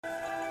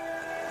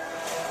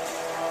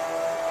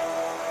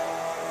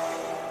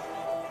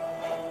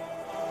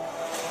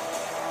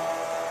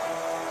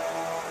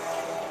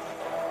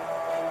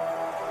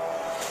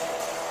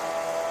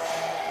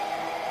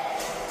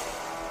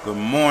Good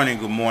morning,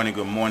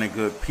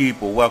 good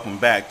people. Welcome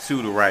back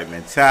to The Right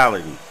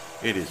Mentality.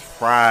 It is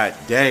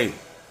Friday.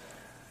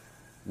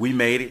 We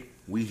made it.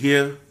 We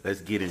here.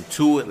 Let's get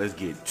into it. Let's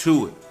get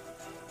to it.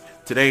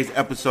 Today's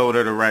episode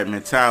of The Right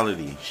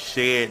Mentality,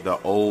 shed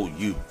the old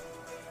you.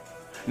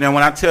 Now,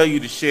 when I tell you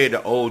to shed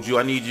the old you,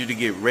 I need you to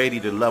get ready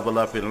to level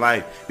up in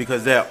life,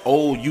 because that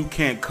old you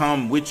can't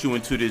come with you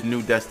into this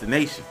new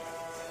destination.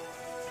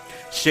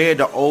 Shed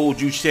the old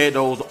you, shed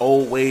those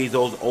old ways,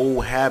 those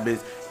old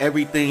habits,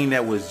 everything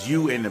that was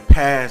you in the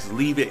past,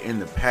 leave it in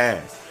the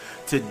past.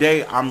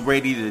 Today, I'm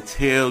ready to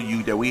tell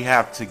you that we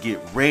have to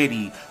get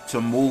ready to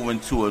move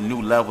into a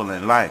new level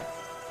in life.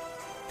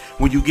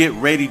 When you get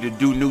ready to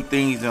do new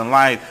things in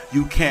life,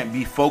 you can't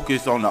be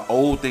focused on the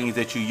old things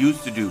that you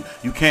used to do.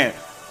 You can't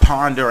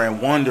ponder and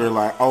wonder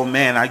like, oh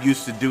man, I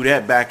used to do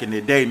that back in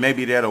the day.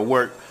 Maybe that'll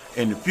work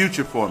in the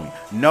future for me.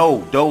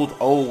 No, those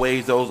old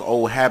ways, those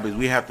old habits,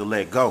 we have to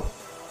let go.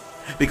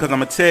 Because I'm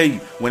going to tell you,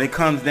 when it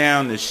comes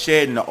down to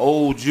shedding the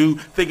old you,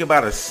 think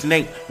about a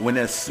snake. When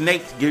a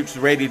snake gets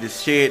ready to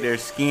shed their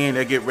skin,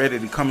 they get ready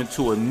to come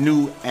into a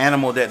new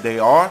animal that they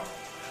are.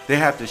 They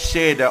have to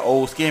shed that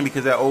old skin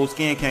because that old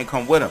skin can't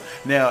come with them.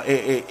 Now,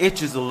 it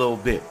itches a little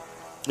bit.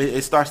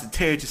 It starts to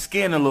tear at your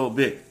skin a little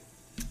bit.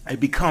 It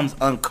becomes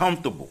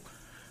uncomfortable.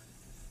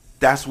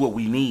 That's what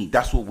we need.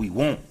 That's what we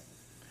want.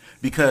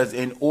 Because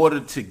in order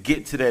to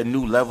get to that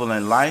new level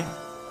in life,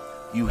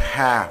 you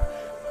have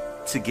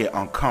to get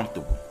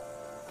uncomfortable.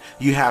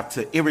 You have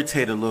to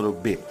irritate a little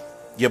bit.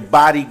 Your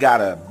body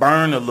gotta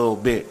burn a little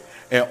bit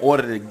in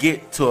order to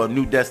get to a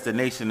new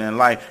destination in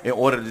life, in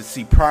order to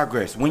see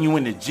progress. When you're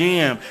in the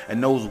gym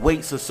and those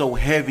weights are so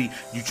heavy,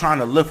 you're trying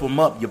to lift them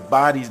up, your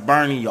body's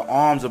burning, your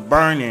arms are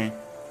burning.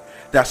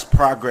 That's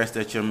progress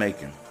that you're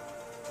making.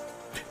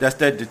 That's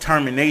that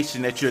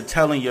determination that you're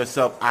telling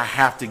yourself, I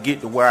have to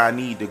get to where I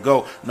need to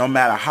go. No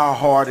matter how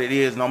hard it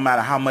is, no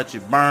matter how much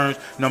it burns,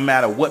 no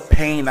matter what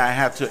pain I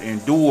have to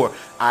endure,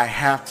 I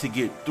have to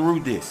get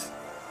through this.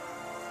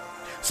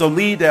 So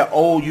leave that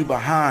old you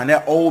behind,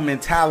 that old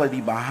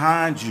mentality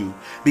behind you,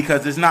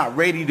 because it's not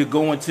ready to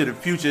go into the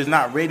future. It's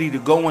not ready to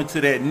go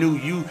into that new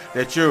you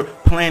that you're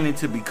planning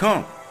to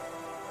become.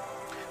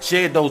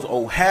 Shed those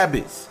old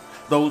habits,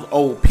 those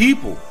old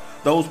people.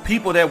 Those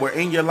people that were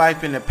in your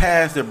life in the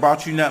past that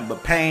brought you nothing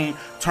but pain,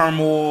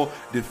 turmoil,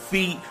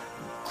 defeat,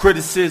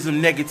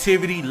 criticism,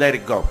 negativity, let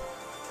it go.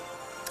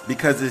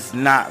 Because it's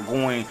not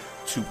going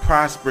to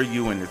prosper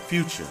you in the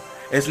future.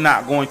 It's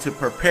not going to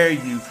prepare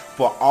you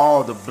for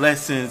all the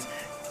blessings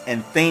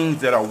and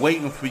things that are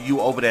waiting for you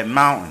over that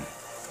mountain.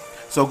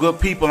 So good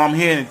people, I'm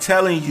here and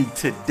telling you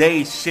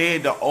today,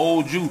 shed the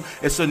old you.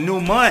 It's a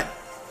new month.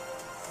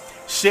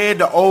 Shed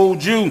the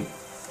old you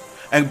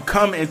and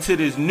come into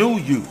this new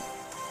you.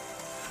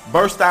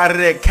 Burst out of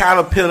that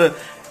caterpillar,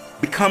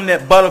 become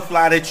that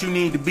butterfly that you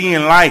need to be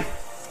in life.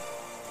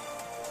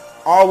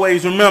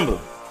 Always remember,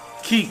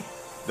 keep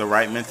the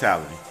right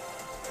mentality.